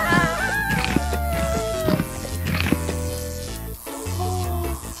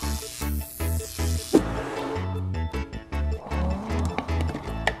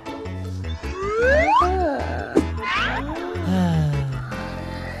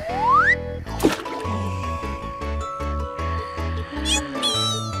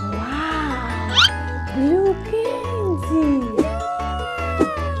 Blue candy.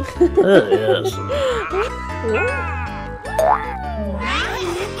 Yes.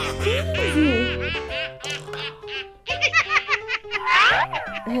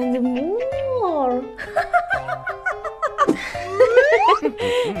 And more.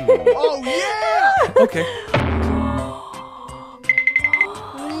 Oh yeah! Okay.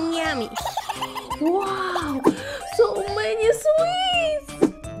 Yummy. Wow, so many sweets.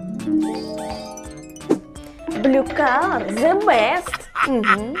 Blue color, the best. No,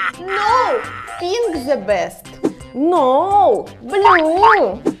 pink the best. No,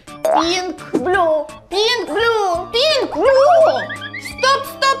 blue. Pink, blue, pink, blue, pink, blue.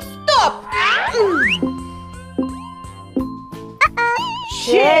 Stop.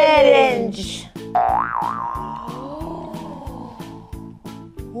 Challenge.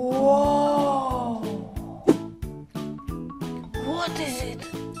 Wow. What is it?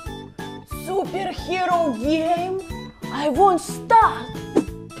 Superhero game? I won't start.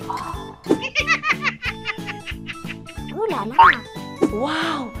 Ooh la la.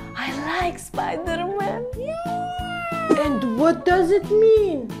 Wow, I like Spider-Man. And what does it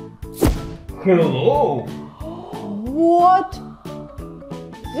mean? Hello. What?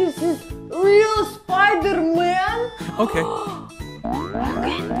 This is real Spider-Man? Okay. I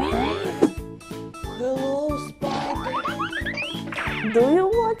can't believe. Hello, Spider. Do you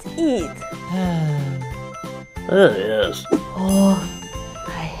want to eat? Yes. Oh,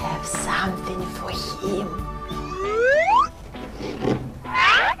 I have something for him.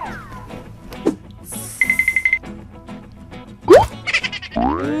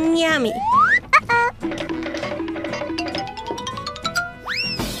 Yummy.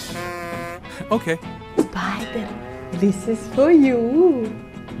 Okay. Spider, this is for you.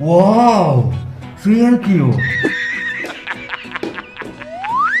 Wow. Thank you.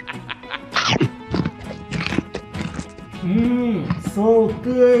 So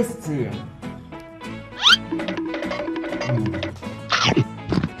tasty.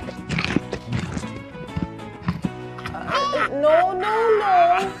 No.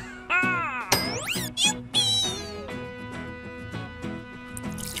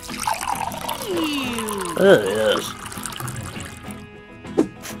 Yes.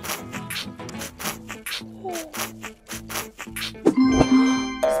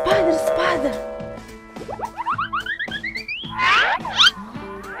 Spider.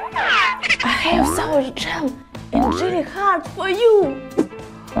 I have sour jam and jelly heart for you.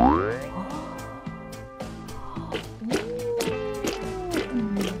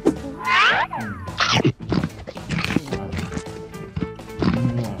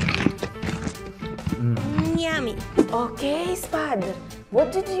 Yummy. Okay, Spider,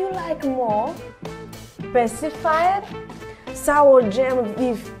 what did you like more? Pacifier? Sour jam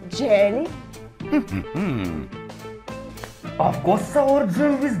with jelly? Of course, sour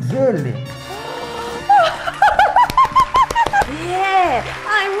jam with jelly. Yeah,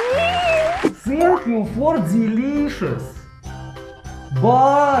 I mean. Thank you for delicious.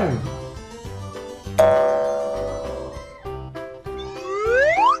 Bye.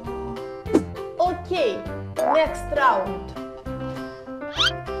 Okay, next round.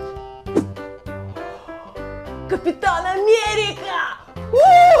 Капитан Америка!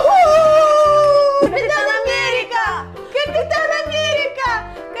 Капитан Америка! Капитан Америка!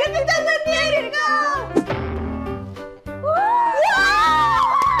 Капитан Америка!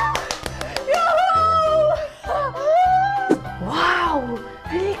 Wow!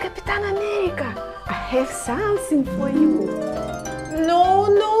 Really, Captain America? I have something for you. No,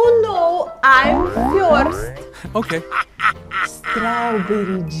 I'm first. Okay.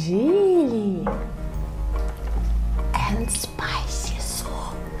 strawberry jelly and spicy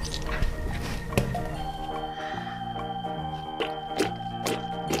sauce.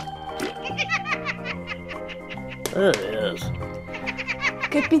 Yes.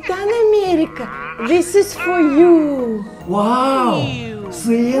 Captain America, this is for you. Wow!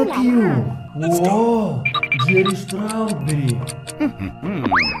 Thank you! Wow! Jelly strawberry!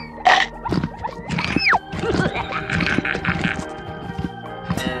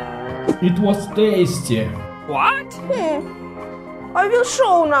 It was tasty! What? I will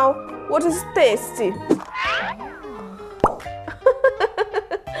show now what is tasty.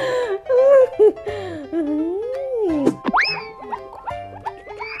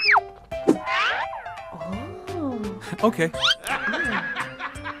 Okay.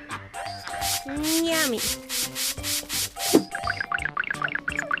 Yummy.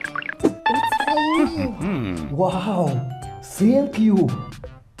 Wow! Thank you!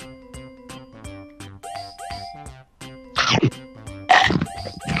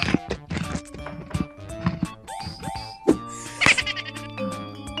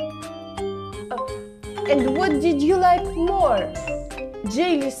 And what did you like more?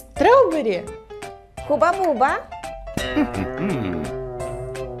 Jelly strawberry? Huba buba.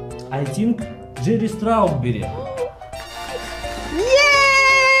 I think jelly strawberry. Yeah!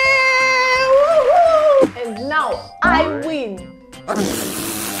 Woohoo! And now I win.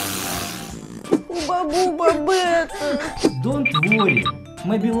 Huba buba better. Don't worry,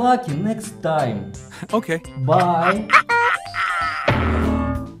 maybe lucky next time. Okay. Bye!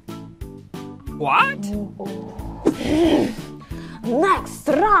 What? Next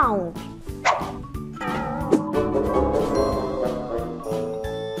round.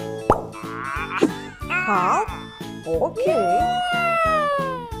 How? Okay.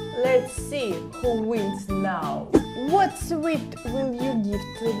 Let's see who wins now. What sweet will you give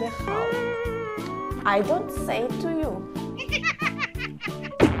to the house? I don't say to you.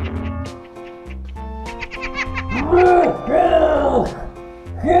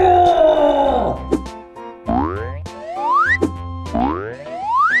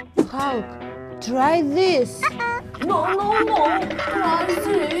 Hulk, try this. No, try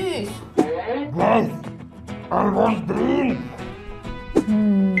this.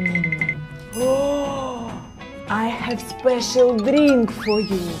 I have special drink for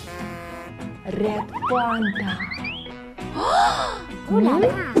you. Red Panda.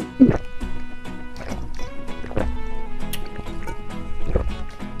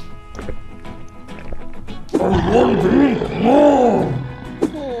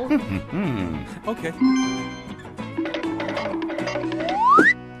 Okay.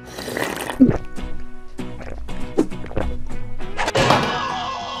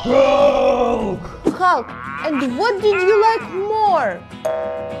 Hulk, and what did you like more?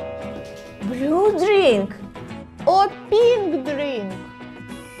 Blue drink. Or pink drink?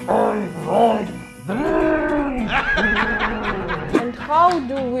 And how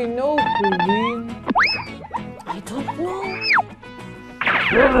do we know who wins? I don't know.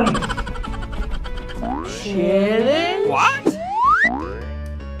 Challenge? What?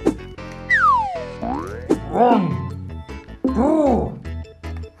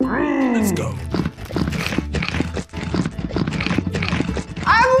 Let's go. I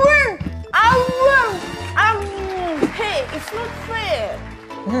win! Hey, it's not fair.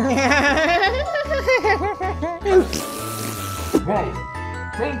 Guys,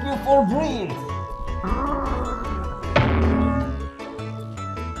 thank you for drink!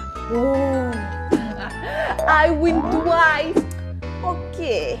 I win twice.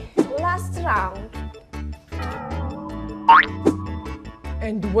 Okay, last round.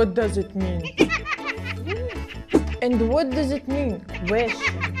 And what does it mean? And what does it mean?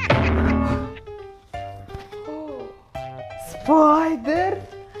 Question. Spider?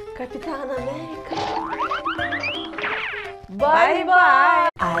 Captain America. Bye bye.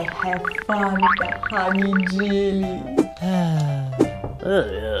 I have fun, honey jelly.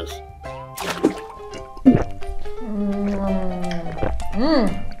 Yes.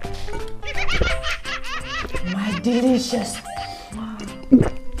 My delicious.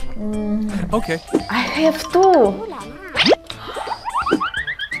 Okay. I have two.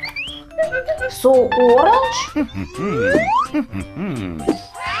 So orange?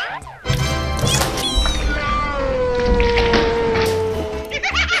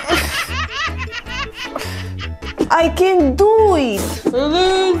 I can do it.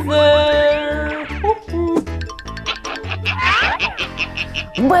 Loser.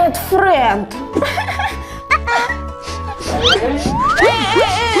 Bad friend.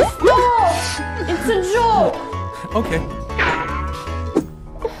 Hey, stop! It's a joke. Okay.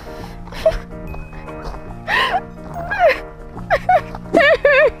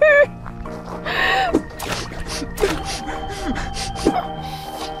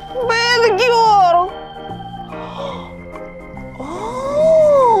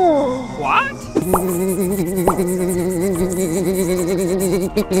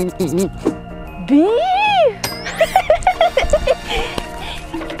 B.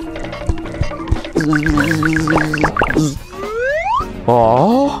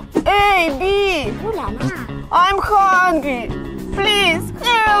 Oh, Hey, B. I'm hungry. Please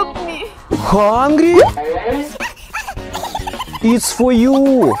help me. hungry? It's for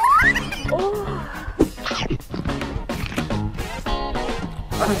you.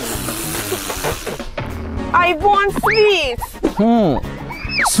 I want sweets.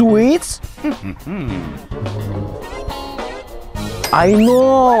 Sweets? I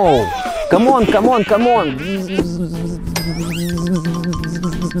know. Come on, come on, come on.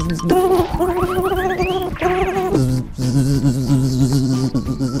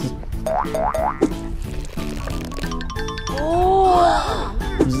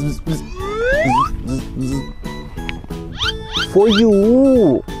 For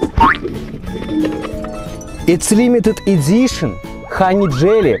you. It's limited edition. Honey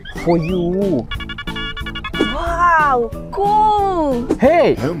jelly for you. Wow, cool.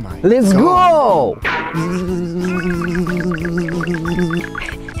 Hey, let's go.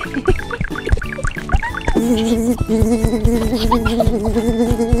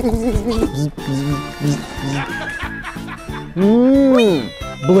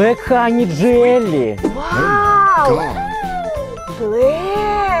 Black honey jelly. Wow.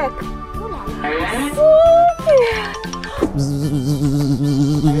 Black.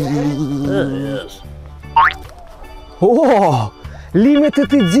 Yes. Oh,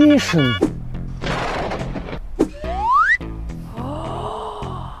 limited edition.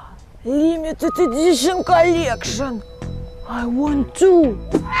 Limited edition collection. I want two.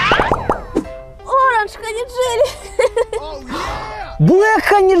 Orange honey jelly. Black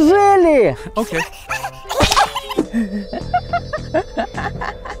honey jelly. Okay.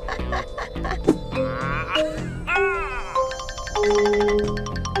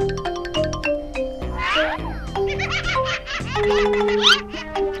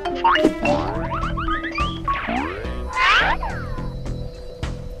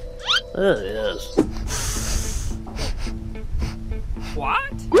 Yes.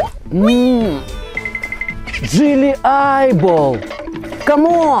 What? Jelly eyeball. Come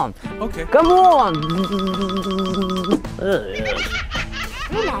on, Okay. come on. Yes.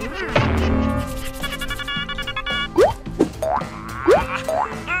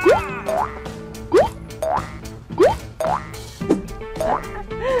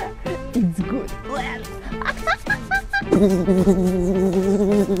 It's good.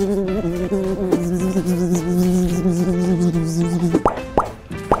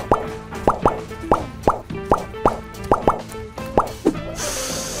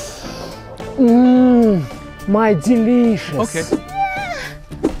 My delicious. Okay.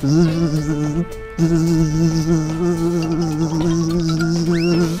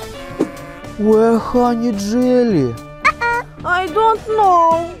 Where honey jelly? I don't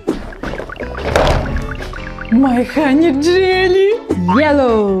know. My honey jelly.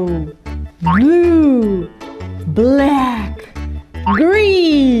 Yellow, blue, black,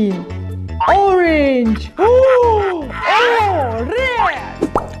 green, orange. Oh, red.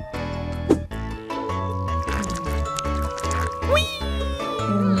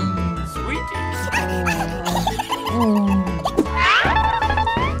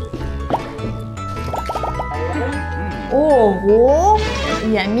 Ого!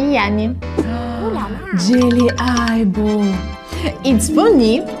 Yummy, yummy. Jelly eyeball. It's for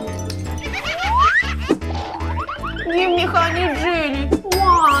me. Give me honey jelly.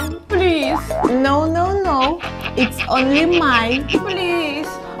 One, please. No, no, no. It's only mine. Please.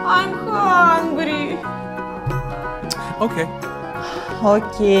 I'm hungry. Okay.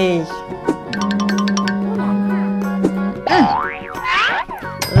 Okay.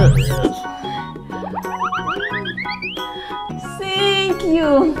 Thank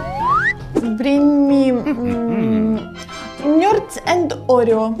you. Bring me nuts and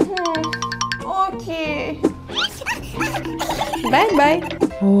Oreo. Okay. Bye bye.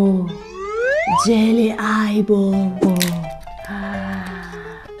 Oh, jelly eyeball.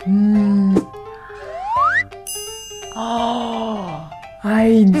 Oh,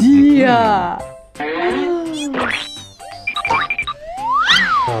 idea.